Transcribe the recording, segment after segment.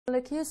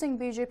Accusing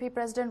BJP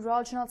President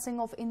Rajnath Singh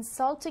of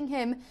insulting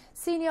him,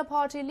 senior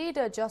party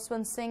leader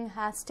Jaswant Singh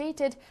has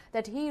stated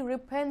that he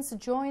repents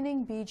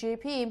joining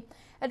BJP.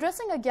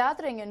 Addressing a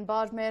gathering in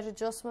Barmer,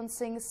 Jaswant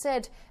Singh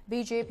said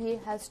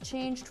BJP has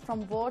changed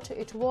from what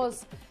it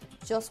was.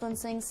 Jaswant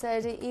Singh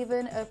said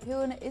even a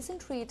peon isn't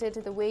treated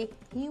the way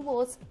he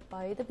was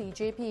by the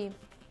BJP.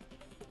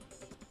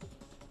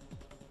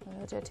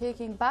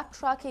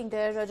 Backtracking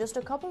there, just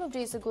a couple of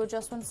days ago,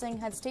 Jaswant Singh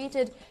had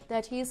stated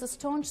that he is a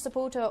staunch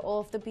supporter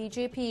of the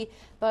BJP,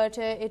 but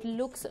it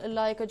looks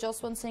like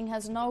Jaswant Singh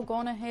has now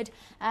gone ahead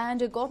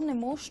and gotten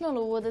emotional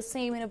over the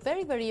same. In a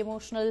very, very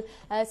emotional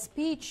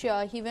speech,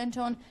 he went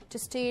on to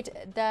state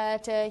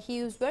that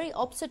he was very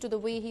upset to the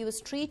way he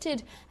was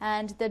treated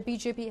and that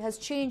BJP has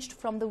changed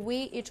from the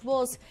way it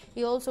was.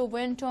 He also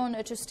went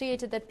on to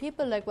state that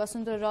people like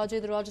Vasundhara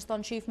Raje, the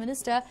Rajasthan Chief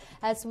Minister,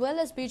 as well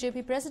as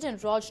BJP President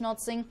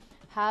Rajnath Singh,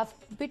 have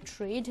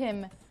betrayed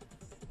him.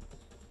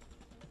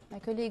 My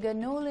colleague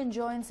Nolan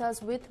joins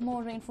us with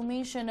more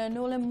information.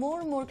 Nolan, more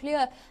and more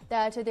clear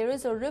that there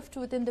is a rift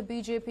within the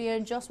BJP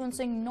and Jaswant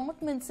Singh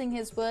not mincing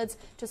his words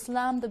to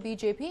slam the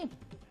BJP.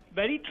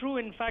 Very true.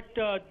 In fact,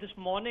 this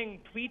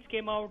morning tweets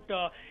came out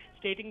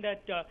stating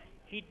that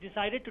he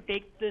decided to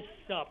take this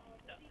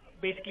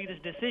basically this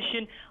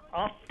decision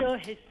after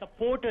his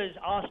supporters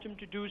asked him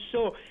to do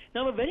so.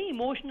 Now, a very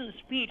emotional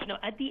speech. Now,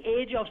 at the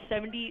age of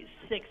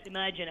 76,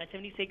 imagine, at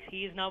 76,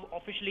 he is now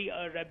officially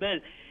a rebel.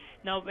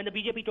 Now, when the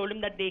BJP told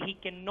him that he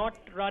cannot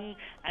run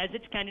as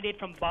its candidate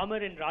from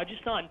Barmer in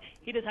Rajasthan,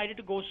 he decided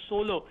to go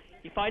solo.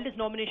 He filed his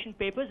nomination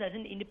papers as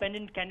an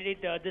independent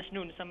candidate this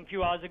noon, some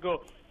few hours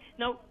ago.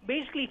 Now,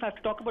 basically, if I have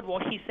to talk about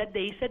what he said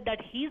there, he said that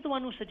he's the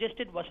one who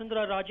suggested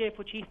Vasundhara Raje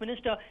for Chief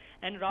Minister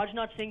and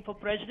Rajnath Singh for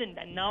President,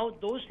 and now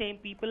those same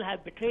people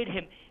have betrayed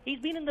him. He's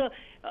been in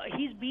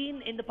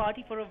the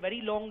party for a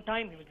very long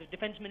time. He was the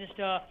Defence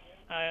Minister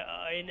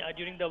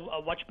during the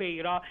Vajpayee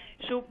era.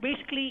 So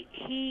basically,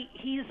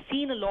 he's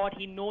seen a lot,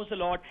 he knows a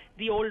lot,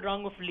 the old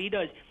rung of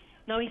leaders.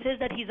 Now, he says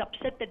that he's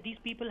upset that these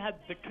people have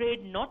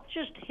betrayed not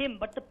just him,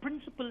 but the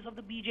principles of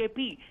the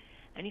BJP.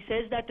 And he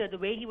says that the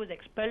way he was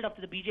expelled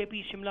after the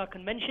BJP Shimla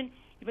convention,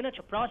 even a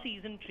chaprasi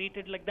isn't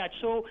treated like that.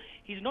 So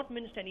he's not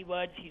minced any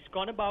words. He's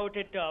gone about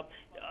it,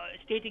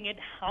 stating it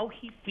how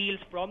he feels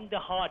from the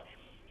heart.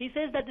 He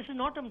says that this is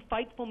not a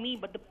fight for me,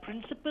 but the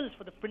principles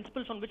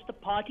on which the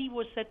party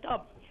was set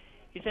up.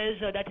 He says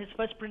that his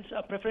first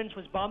preference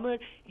was Barmer.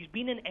 He's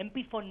been an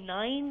MP for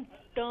 9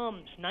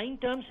 terms. 9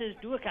 terms is,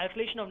 do a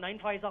calculation of 9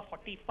 5s are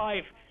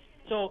 45.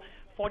 So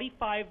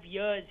 45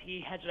 years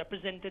he has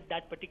represented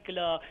that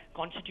particular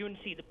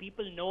constituency. The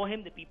people know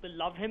him, the people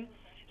love him.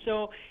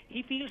 So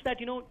he feels that,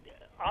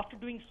 after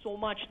doing so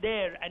much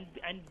there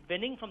and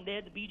winning from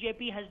there, the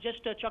BJP has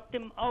just chucked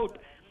him out.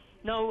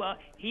 Now,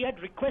 he had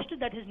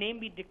requested that his name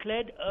be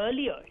declared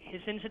earlier,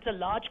 since it's a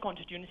large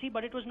constituency,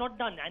 but it was not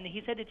done. And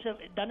he said it's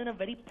done in a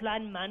very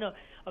planned manner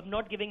of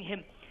not giving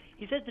him.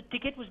 He says the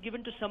ticket was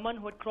given to someone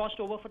who had crossed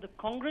over for the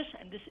Congress,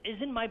 and this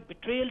isn't my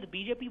betrayal. The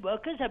BJP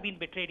workers have been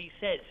betrayed, he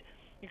says.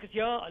 Because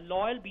you're a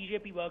loyal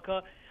BJP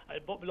worker,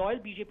 a loyal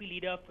BJP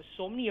leader for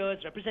so many years,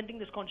 representing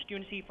this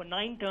constituency for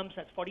 9 terms,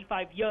 that's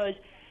 45 years,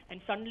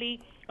 and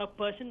suddenly a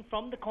person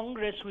from the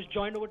Congress who's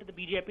joined over to the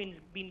BJP and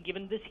has been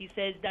given this, he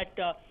says that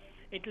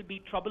it'll be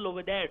trouble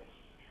over there.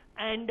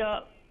 And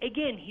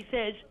again, he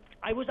says,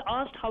 I was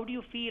asked, how do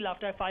you feel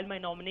after I filed my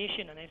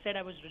nomination? And I said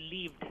I was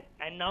relieved.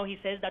 And now he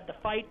says that the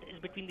fight is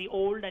between the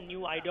old and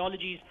new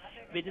ideologies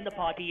within the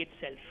party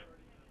itself.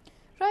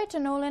 Right,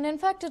 Nolan. In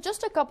fact,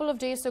 just a couple of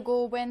days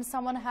ago, when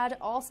someone had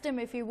asked him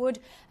if he would,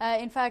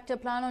 in fact,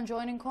 plan on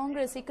joining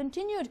Congress, he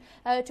continued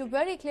to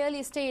very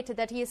clearly state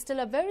that he is still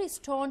a very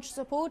staunch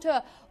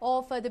supporter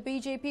of the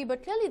BJP.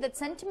 But clearly that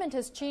sentiment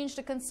has changed,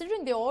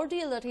 considering the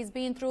ordeal that he's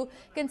been through,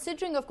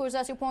 considering, of course,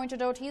 as you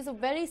pointed out, he's a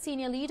very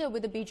senior leader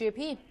with the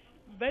BJP.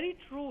 Very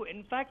true.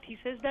 In fact, he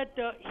says that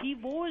he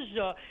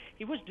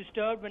was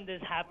disturbed when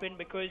this happened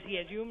because he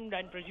assumed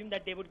and presumed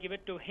that they would give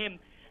it to him.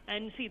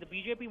 And see, the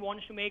BJP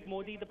wants to make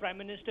Modi the Prime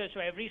Minister,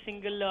 so every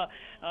single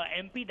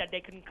MP that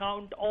they can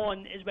count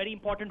on is very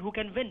important who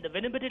can win. The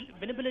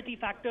winnability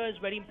factor is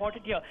very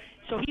important here.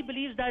 So he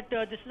believes that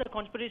this is a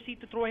conspiracy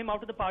to throw him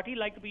out of the party,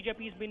 like the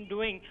BJP has been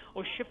doing,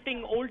 or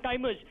shifting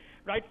old-timers,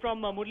 right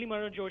from Murli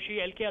Manohar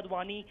Joshi, L.K.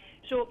 Advani.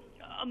 So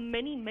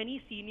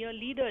many senior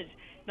leaders.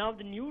 Now,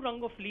 the new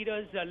rung of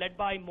leaders led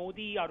by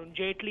Modi, Arun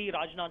Jaitley,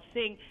 Rajnath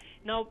Singh,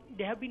 now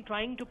they have been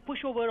trying to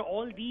push over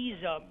all these,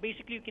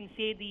 basically you can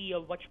say the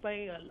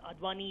Vajpayee,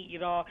 Advani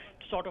era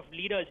sort of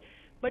leaders.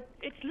 But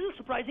it's a little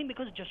surprising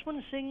because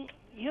Jaswant Singh,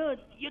 here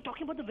you're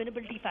talking about the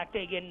winnability factor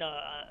again,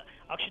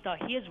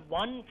 Akshita. He has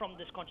won from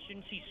this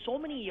constituency so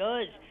many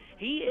years.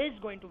 He is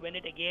going to win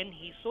it again.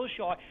 He's so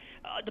sure.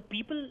 The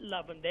people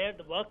love him there.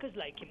 The workers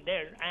like him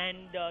there.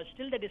 And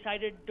still they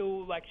decided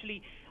to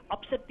actually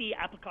upset the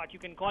apple cart, you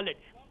can call it.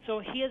 So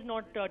he has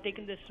not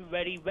taken this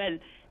very well.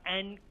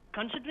 And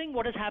considering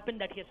what has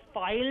happened, that he has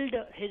filed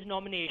his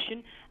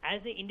nomination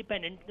as an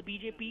independent, the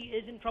BJP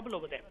is in trouble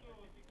over there.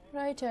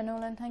 Right,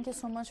 Nolan, thank you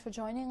so much for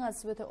joining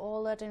us with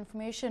all that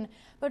information.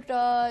 But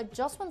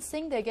Jaswant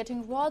Singh, they're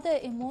getting rather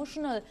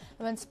emotional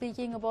when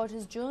speaking about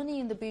his journey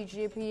in the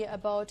BJP,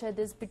 about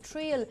this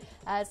betrayal,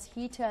 as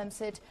he terms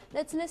it.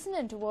 Let's listen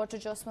into what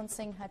Jaswant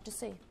Singh had to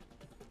say.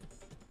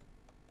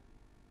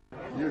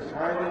 ये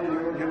सारी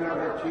योजना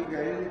रची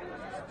गई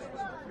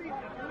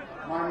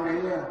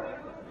माननीय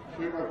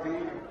श्रीमती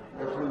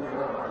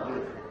वसुंधरा राजे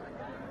थे,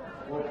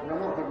 वो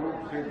प्रमुख रूप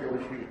से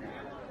दोषी है।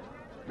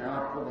 मैं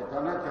आपको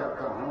बताना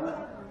चाहता हूं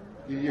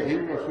कि यही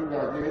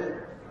वसुराजे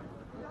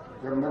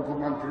जब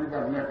मुख्यमंत्री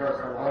बनने का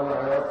सवाल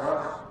आया था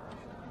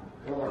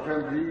तो अटल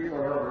जी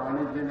और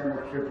रानी जी ने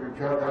मुझसे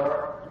पूछा था,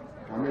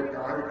 हमें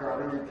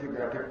कार्यकारिणी की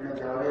बैठक में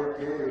जा रहे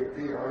थे एक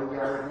ही हवाई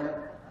जहाज में,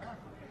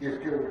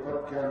 इसके ऊपर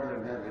क्या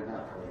निर्णय लेना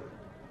था।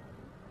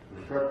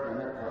 उस वक्त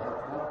मैंने कहा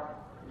था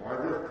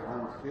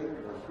राजस्थान से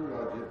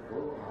वसुराजे को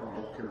हम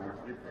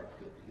मुख्यमंत्री पद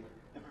के लिए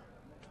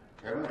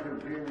हेमंत सिंह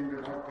जी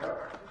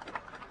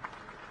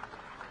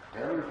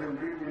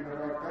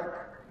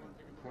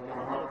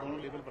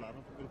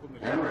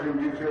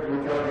से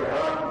पूछा गया,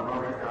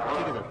 उन्होंने कहा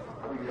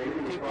अब यही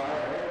उपाय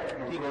है,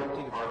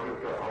 आगे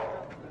बढ़ाओ।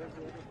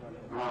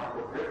 मैं आपको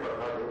फिर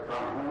बता देता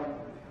हूँ,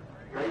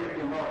 कई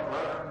दिनों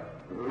पर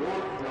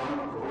रोज शाम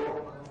को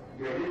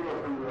यही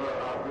वसुंधरा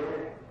राजे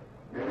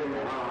मेरे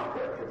यहाँ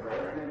आकर के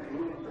बैठती थी,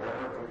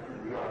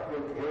 भी आते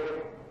थे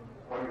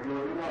और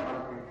योजना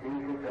बनती थी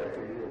कि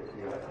कैसे ये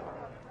किया था,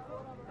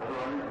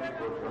 हरवानी जी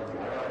को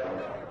समझाया था।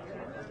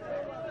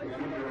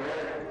 इसी तरह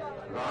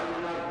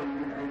राजनाथ सिंह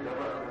जी की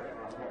जबरदस्त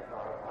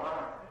कहा था